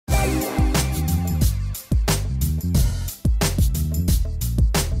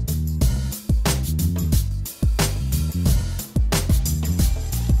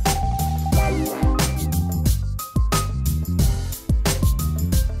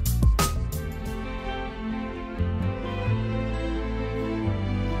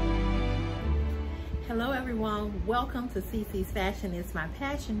everyone, welcome to CC's Fashion is My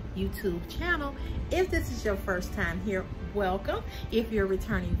Passion YouTube channel. If this is your first time here, welcome. If you're a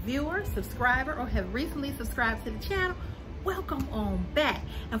returning viewer, subscriber, or have recently subscribed to the channel, welcome on back.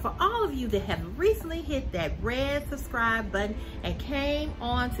 And for all of you that have recently hit that red subscribe button and came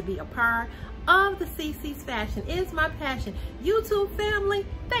on to be a part of the CC's Fashion is My Passion YouTube family,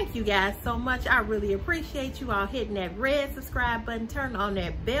 thank you guys so much. I really appreciate you all hitting that red subscribe button, turning on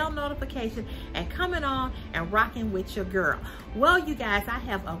that bell notification, and coming on and rocking with your girl. Well, you guys, I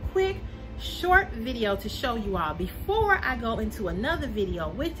have a quick short video to show you all before I go into another video,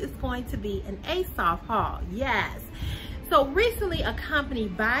 which is going to be an ASOS haul. Yes. So recently, a company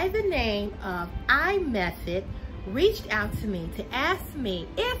by the name of iMethod reached out to me to ask me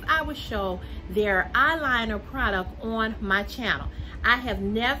if I would show their eyeliner product on my channel. I have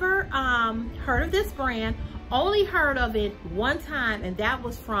never heard of this brand, only heard of it one time, and that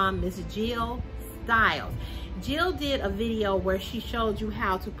was from Miss Jill Styles. Jill did a video where she showed you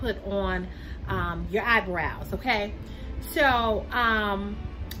how to put on your eyebrows, okay? So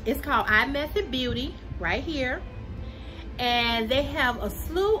it's called iMethod Beauty right here. And they have a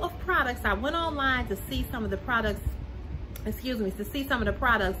slew of products. I went online to see some of the products, to see some of the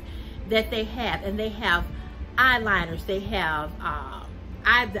products that they have. And they have eyeliners, they have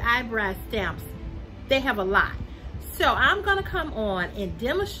the eyebrow stamps, they have a lot. So I'm gonna come on and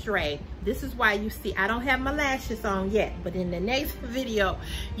demonstrate. This is why you see I don't have my lashes on yet, but in the next video,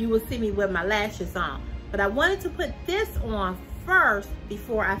 you will see me with my lashes on. But I wanted to put this on first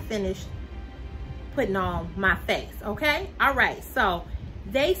before I finish putting on my face, okay? All right, so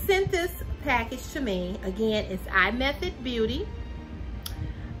they sent this package to me. Again, it's iMethod Beauty.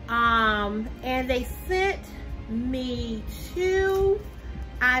 And they sent me two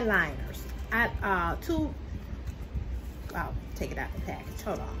eyeliners. I'll take it out the package,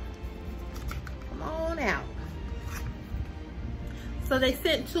 hold on. Come on out. So they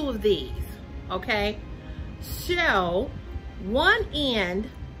sent two of these, okay? So one end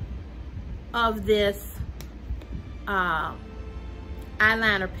of this eyeliner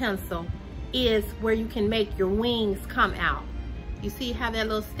pencil is where you can make your wings come out. You see how that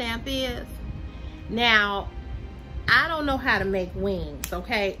little stamp is? Now, I don't know how to make wings,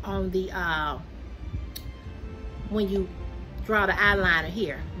 okay, on the when you draw the eyeliner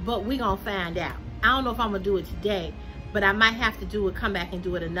here, but we're gonna find out. I don't know if I'm gonna do it today, but I might have to do it, come back and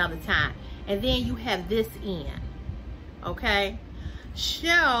do it another time. And then you have this end, okay?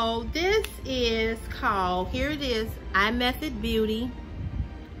 So this is called, here it is, iMethod Beauty.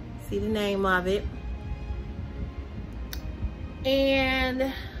 See the name of it.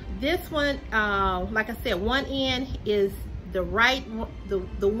 And this one, like I said, one end is the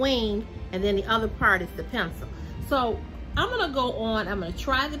wing, and then the other part is the pencil. So I'm gonna go on, I'm gonna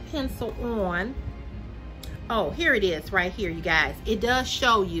try the pencil on. Oh, here it is right here, you guys. It does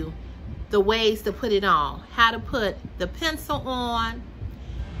show you the ways to put it on, how to put the pencil on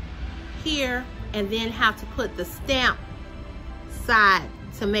here, and then how to put the stamp side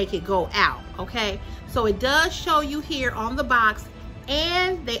to make it go out, okay? So it does show you here on the box,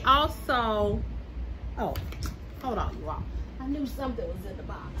 and they also, oh, hold on you all, I knew something was in the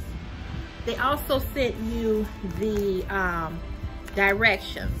box. They also sent you the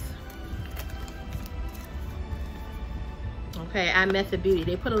directions. Okay, iMethod Beauty.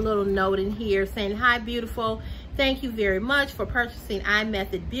 They put a little note in here saying, "Hi, beautiful. Thank you very much for purchasing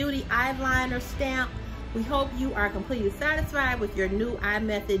iMethod Beauty eyeliner stamp. We hope you are completely satisfied with your new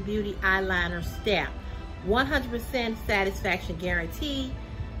iMethod Beauty eyeliner stamp. 100% satisfaction guarantee.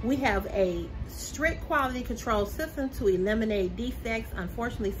 We have a strict quality control system to eliminate defects.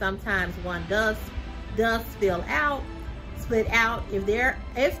 Unfortunately, sometimes one does split out. If there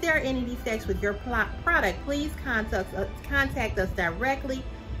are any defects with your product, please contact us directly.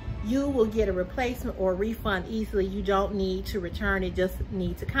 You will get a replacement or refund easily. You don't need to return it, just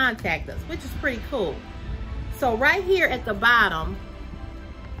need to contact us," which is pretty cool. So right here at the bottom,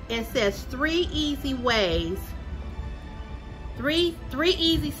 it says 3 easy ways, three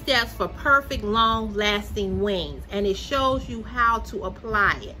easy steps for perfect long-lasting wings, and it shows you how to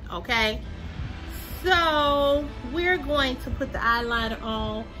apply it, okay? So we're going to put the eyeliner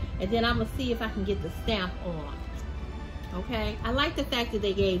on, and then I'm gonna see if I can get the stamp on. Okay, I like the fact that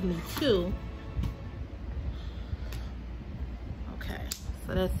they gave me two. Okay,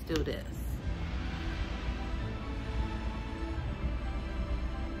 so let's do this.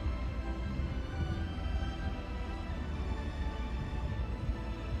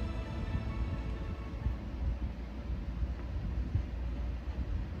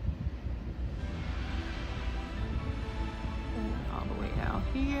 All the way out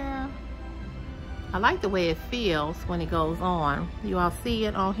here. I like the way it feels when it goes on. You all see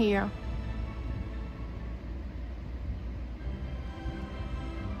it on here?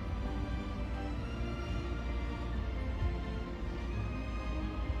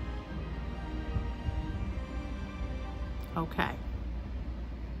 Okay.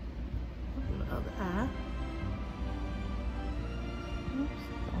 The other eye. Oops,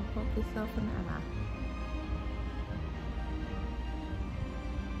 don't poke yourself in the eye.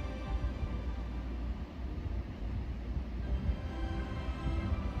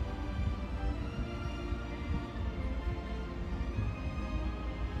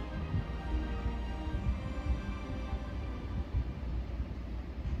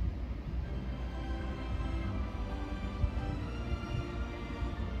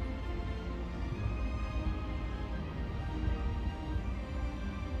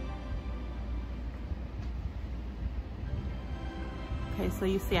 Okay, so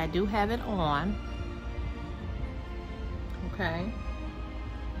you see I do have it on. Okay. I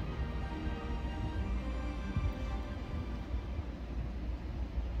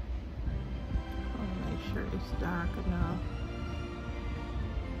want to make sure it's dark enough.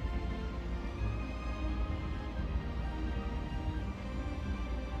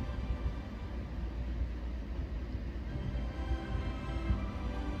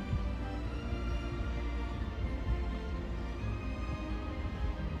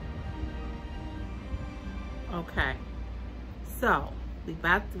 Okay, so we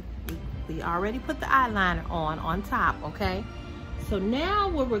already put the eyeliner on top, okay? So now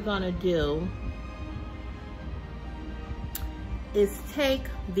what we're gonna do is take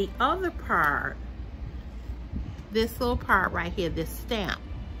the other part, this little part right here, this stamp,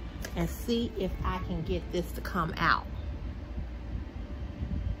 and see if I can get this to come out.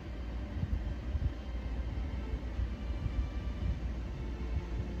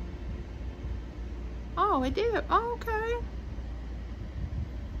 Oh, it did. Oh, okay.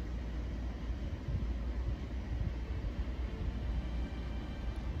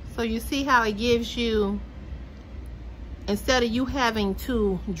 So you see how it gives you, instead of you having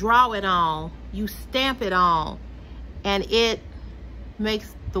to draw it on, you stamp it on, and it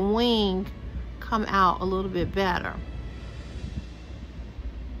makes the wing come out a little bit better.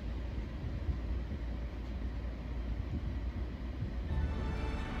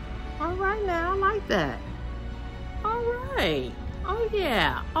 All right now, I like that. All right. Oh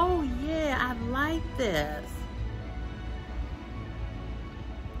yeah. Oh yeah, I like this.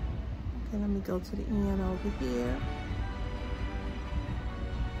 Okay, let me go to the end over here.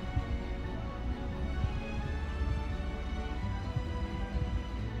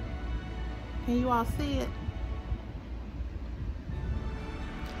 Can you all see it?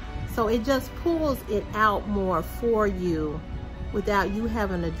 So it just pulls it out more for you without you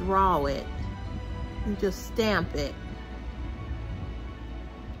having to draw it. You just stamp it.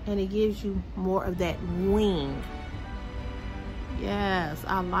 And it gives you more of that wing. Yes,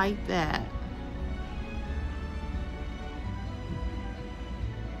 I like that.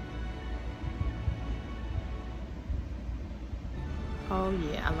 Oh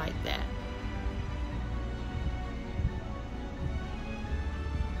yeah, I like that.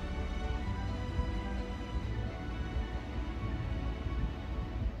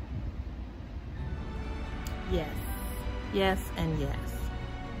 Yes, yes, and yes.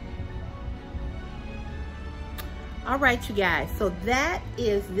 All right, you guys, so that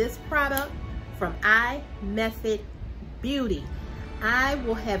is this product from Eye Method Beauty. I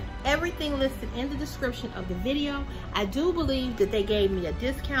will have everything listed in the description of the video. I do believe that they gave me a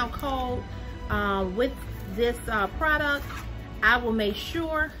discount code with this product. I will make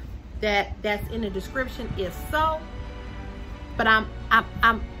sure that that's in the description if so, but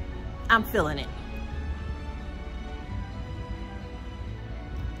I'm feeling it.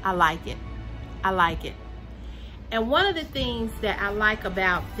 I like it. I like it. And one of the things that I like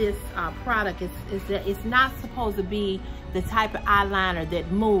about this product is that it's not supposed to be the type of eyeliner that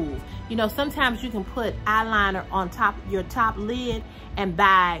moves. You know, sometimes you can put eyeliner on top of your top lid, and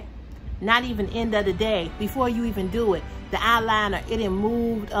by not even end of the day, before you even do it, the eyeliner, it ain't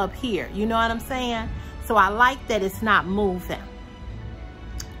moved up here. You know what I'm saying? So I like that it's not moving.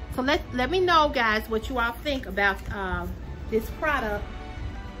 So let me know, guys, what you all think about this product.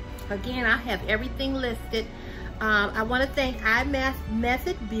 Again, I have everything listed. I want to thank Eye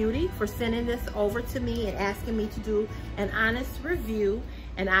Method Beauty for sending this over to me and asking me to do an honest review.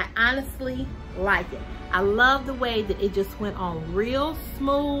 And I honestly like it. I love the way that it just went on real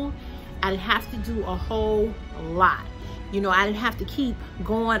smooth. I didn't have to do a whole lot. You know, I didn't have to keep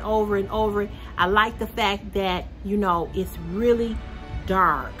going over and over. I like the fact that, you know, it's really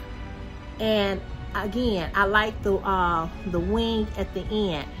dark. And again, I like the wing at the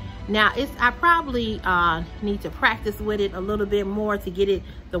end. Now, I probably need to practice with it a little bit more to get it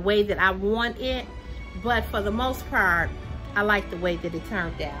the way that I want it. But for the most part, I like the way that it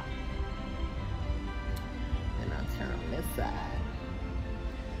turned out. And I'll turn on this side.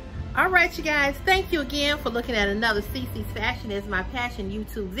 All right, you guys, thank you again for looking at another CC's Fashion is My Passion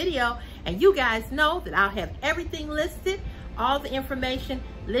YouTube video. And you guys know that I'll have everything listed, all the information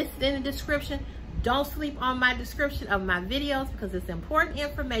listed in the description. Don't sleep on my description of my videos because it's important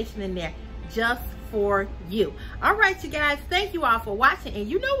information in there just for you. All right, you guys, thank you all for watching. And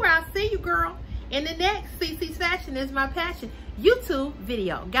you know where I'll see you, girl, in the next CC's Fashion is My Passion YouTube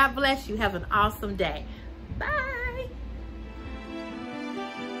video. God bless you. Have an awesome day. Bye.